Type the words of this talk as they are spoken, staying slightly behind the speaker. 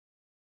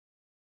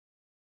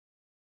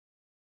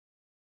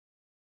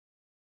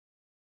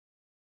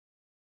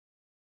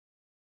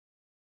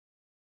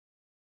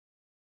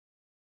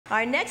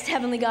Our next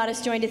heavenly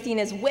goddess joined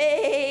Athena's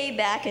way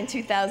back in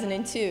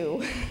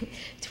 2002.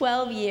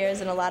 12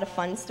 years and a lot of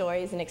fun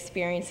stories and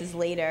experiences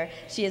later,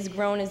 she has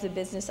grown as a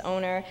business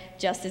owner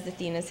just as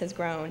Athena's has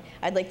grown.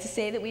 I'd like to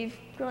say that we've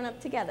grown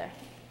up together.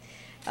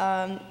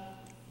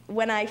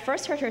 When I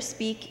first heard her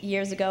speak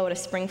years ago at a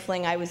spring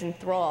fling, I was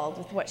enthralled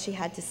with what she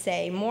had to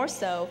say, more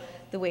so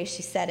the way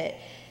she said it.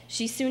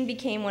 She soon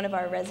became one of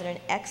our resident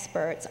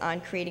experts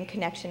on creating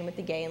connection with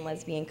the gay and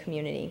lesbian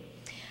community.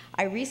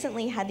 I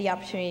recently had the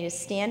opportunity to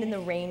stand in the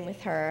rain with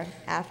her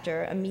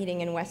after a meeting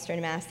in Western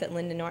Mass that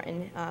Linda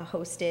Norton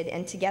hosted,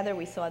 and together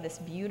we saw this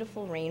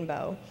beautiful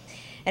rainbow.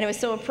 And it was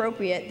so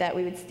appropriate that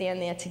we would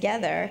stand there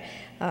together,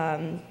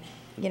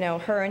 you know,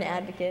 her an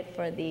advocate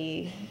for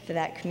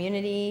that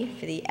community,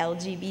 for the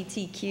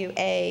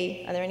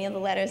LGBTQA, are there any other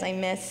letters I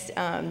missed,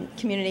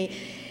 community.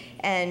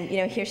 And you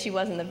know, here she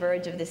was on the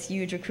verge of this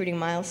huge recruiting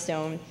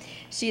milestone.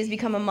 She has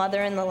become a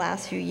mother in the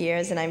last few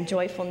years, and I'm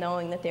joyful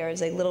knowing that there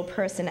is a little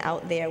person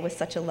out there with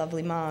such a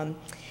lovely mom.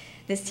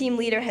 This team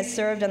leader has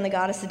served on the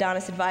Goddesses and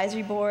Adoni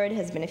Advisory Board,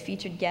 has been a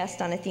featured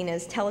guest on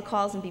Athena's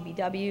telecalls and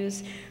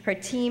BBWs. Her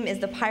team is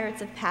the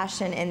Pirates of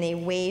Passion, and they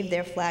wave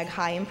their flag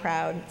high and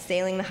proud,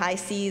 sailing the high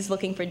seas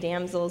looking for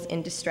damsels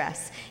in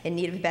distress, in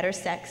need of better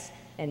sex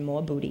and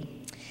more booty.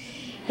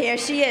 Here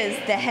she is,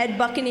 the head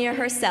buccaneer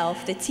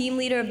herself, the team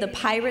leader of the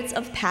Pirates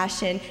of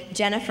Passion,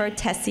 Jennifer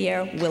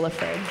Tessier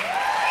Williford.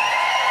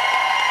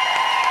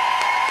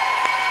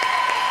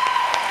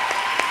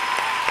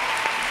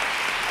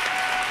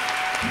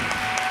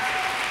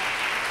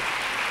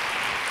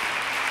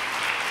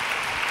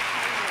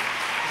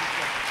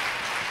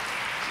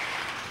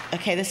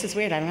 Okay, this is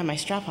weird. I don't have my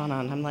strap-on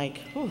on. I'm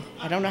like, ooh,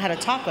 I don't know how to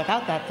talk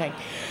without that thing.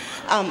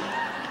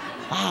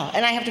 Wow,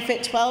 and I have to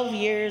fit 12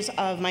 years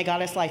of my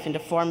goddess life into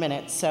 4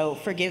 minutes, so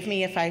forgive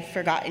me if I've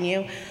forgotten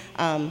you,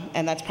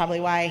 and that's probably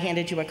why I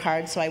handed you a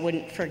card, so I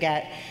wouldn't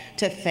forget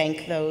to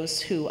thank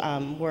those who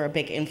were a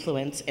big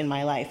influence in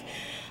my life.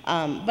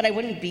 But I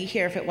wouldn't be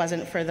here if it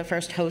wasn't for the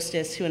first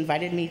hostess who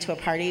invited me to a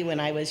party when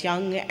I was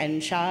young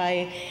and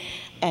shy,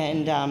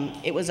 and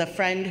it was a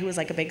friend who was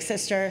like a big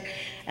sister,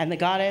 and the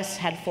goddess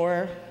had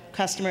 4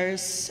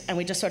 customers, and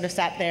we just sort of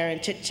sat there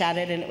and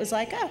chit-chatted, and it was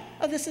like, oh,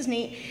 this is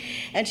neat.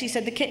 And she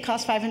said, the kit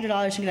costs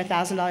 $500, you get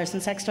 $1,000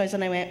 in sex toys,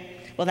 and I went,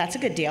 well, that's a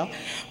good deal.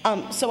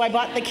 So I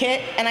bought the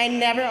kit, and I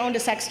never owned a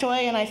sex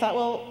toy, and I thought,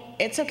 well,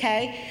 it's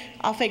okay,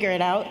 I'll figure it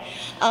out.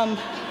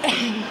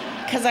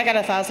 Because I got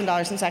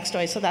 $1,000 in sex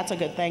toys, so that's a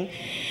good thing.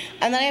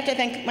 And then I have to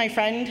thank my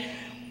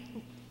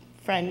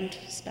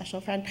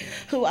special friend,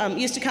 who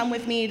used to come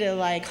with me to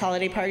like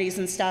holiday parties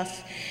and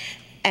stuff.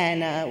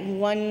 And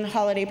one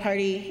holiday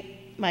party,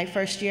 my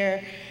first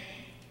year,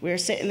 we were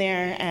sitting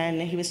there,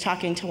 and he was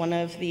talking to one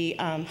of the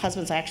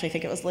husbands. I actually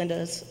think it was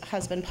Linda's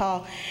husband,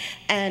 Paul.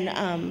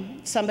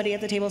 And somebody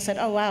at the table said,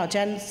 oh, wow,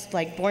 Jen's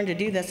like born to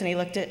do this. And he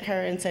looked at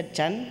her and said,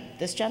 Jen?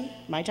 This Jen?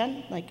 My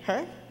Jen? Like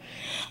her?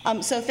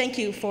 So thank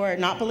you for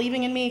not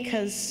believing in me,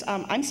 because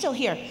I'm still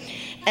here,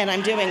 and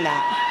I'm doing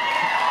that.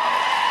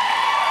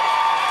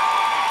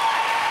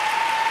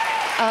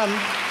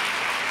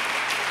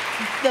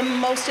 The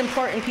most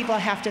important people I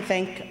have to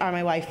thank are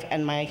my wife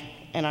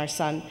and our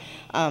son.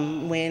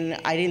 When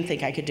I didn't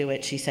think I could do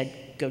it, she said,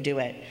 go do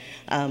it.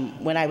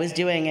 When I was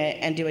doing it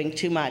and doing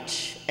too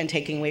much and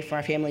taking away from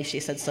our family, she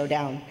said, slow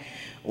down.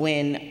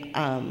 When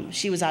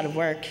she was out of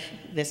work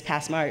this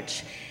past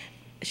March,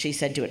 she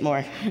said, do it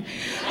more.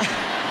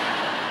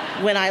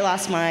 When I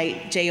lost my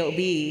job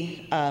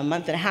a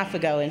month and a half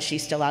ago and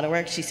she's still out of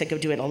work, she said, go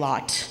do it a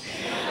lot.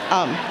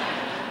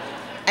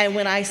 And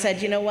when I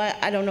said, you know what,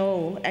 I don't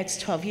know, it's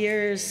 12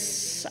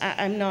 years,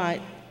 I'm not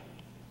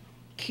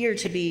here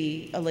to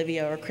be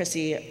Olivia or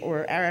Chrissy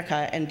or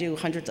Erica and do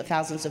hundreds of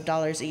thousands of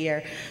dollars a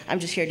year. I'm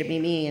just here to be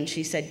me. And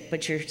she said,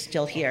 but you're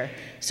still here,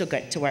 so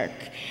get to work.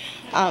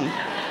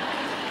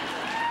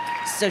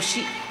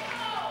 She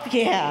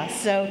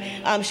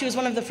was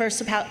one of the first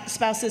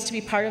spouses to be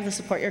part of the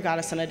Support Your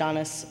Goddess and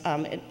Adonis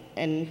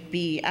and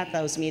be at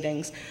those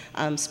meetings,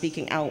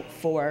 speaking out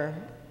for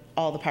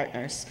all the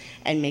partners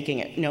and making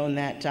it known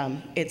that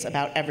it's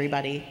about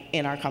everybody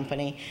in our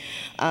company.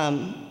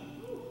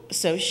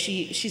 So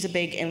she's a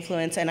big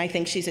influence, and I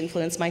think she's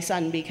influenced my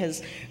son,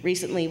 because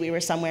recently we were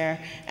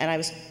somewhere and I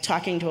was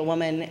talking to a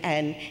woman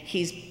and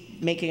he's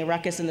making a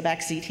ruckus in the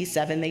back seat. He's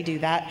 7, they do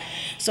that.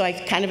 So I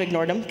kind of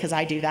ignored him, because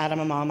I do that, I'm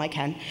a mom, I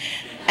can.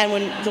 And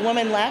when the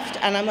woman left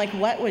and I'm like,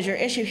 what was your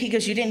issue? He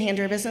goes, you didn't hand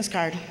her a business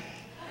card.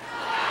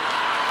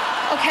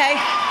 Okay.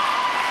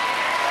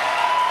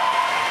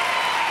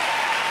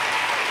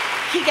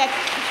 He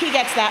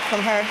gets that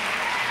from her.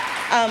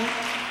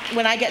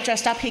 When I get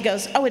dressed up, he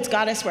goes, oh, it's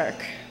goddess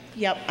work.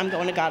 Yep, I'm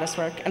going to goddess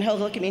work. And he'll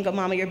look at me and go,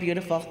 Mama, you're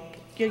beautiful.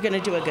 You're going to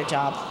do a good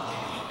job.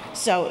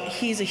 So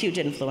he's a huge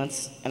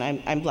influence, and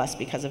I'm blessed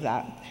because of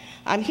that.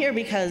 I'm here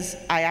because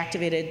I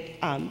activated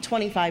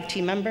 25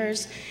 team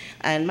members,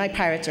 and my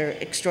pirates are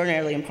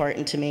extraordinarily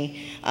important to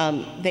me.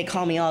 They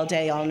call me all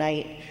day, all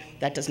night.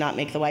 That does not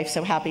make the wife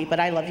so happy,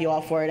 but I love you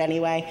all for it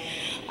anyway.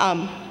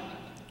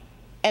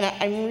 And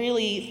I'm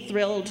really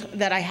thrilled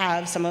that I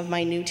have some of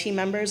my new team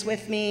members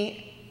with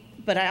me,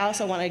 but I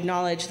also want to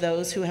acknowledge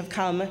those who have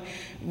come,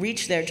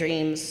 reached their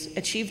dreams,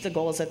 achieved the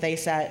goals that they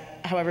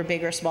set, however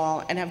big or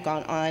small, and have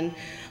gone on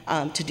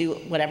to do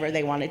whatever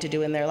they wanted to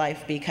do in their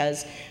life,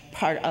 because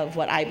part of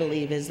what I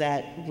believe is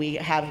that we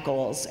have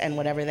goals, and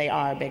whatever they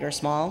are, big or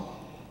small,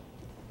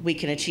 we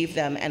can achieve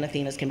them, and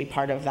Athena's can be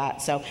part of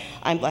that. So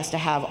I'm blessed to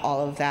have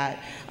all of that.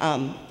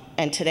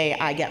 And today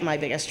I get my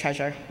biggest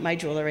treasure, my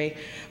jewelry,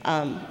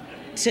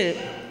 to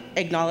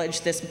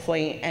acknowledge this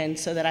point, and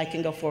so that I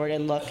can go forward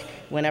and look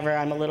whenever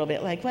I'm a little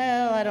bit like,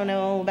 well, I don't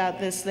know about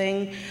this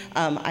thing.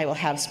 I will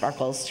have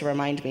sparkles to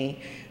remind me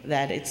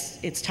that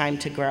it's time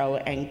to grow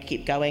and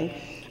keep going.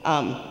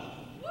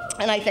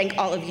 And I thank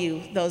all of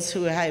you, those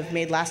who I've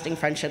made lasting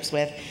friendships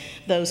with,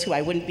 those who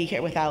I wouldn't be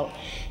here without,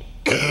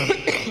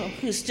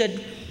 who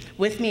stood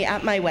with me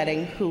at my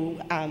wedding, who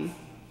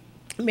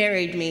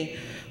married me,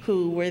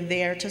 who were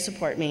there to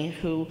support me,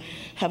 who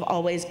have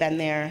always been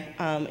there.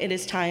 It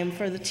is time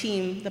for the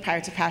team, the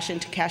Pirates of Passion,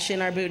 to cash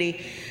in our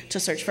booty, to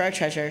search for our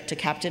treasure, to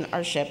captain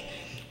our ship,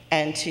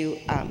 and to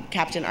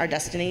captain our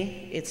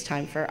destiny. It's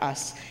time for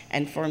us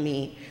and for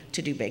me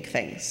to do big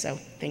things. So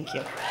thank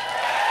you.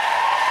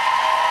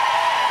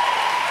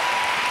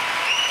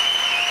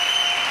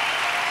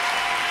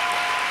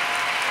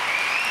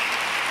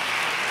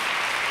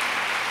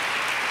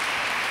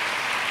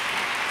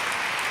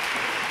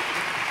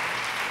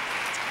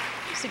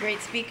 She's a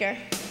great speaker.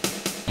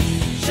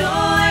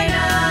 Joy.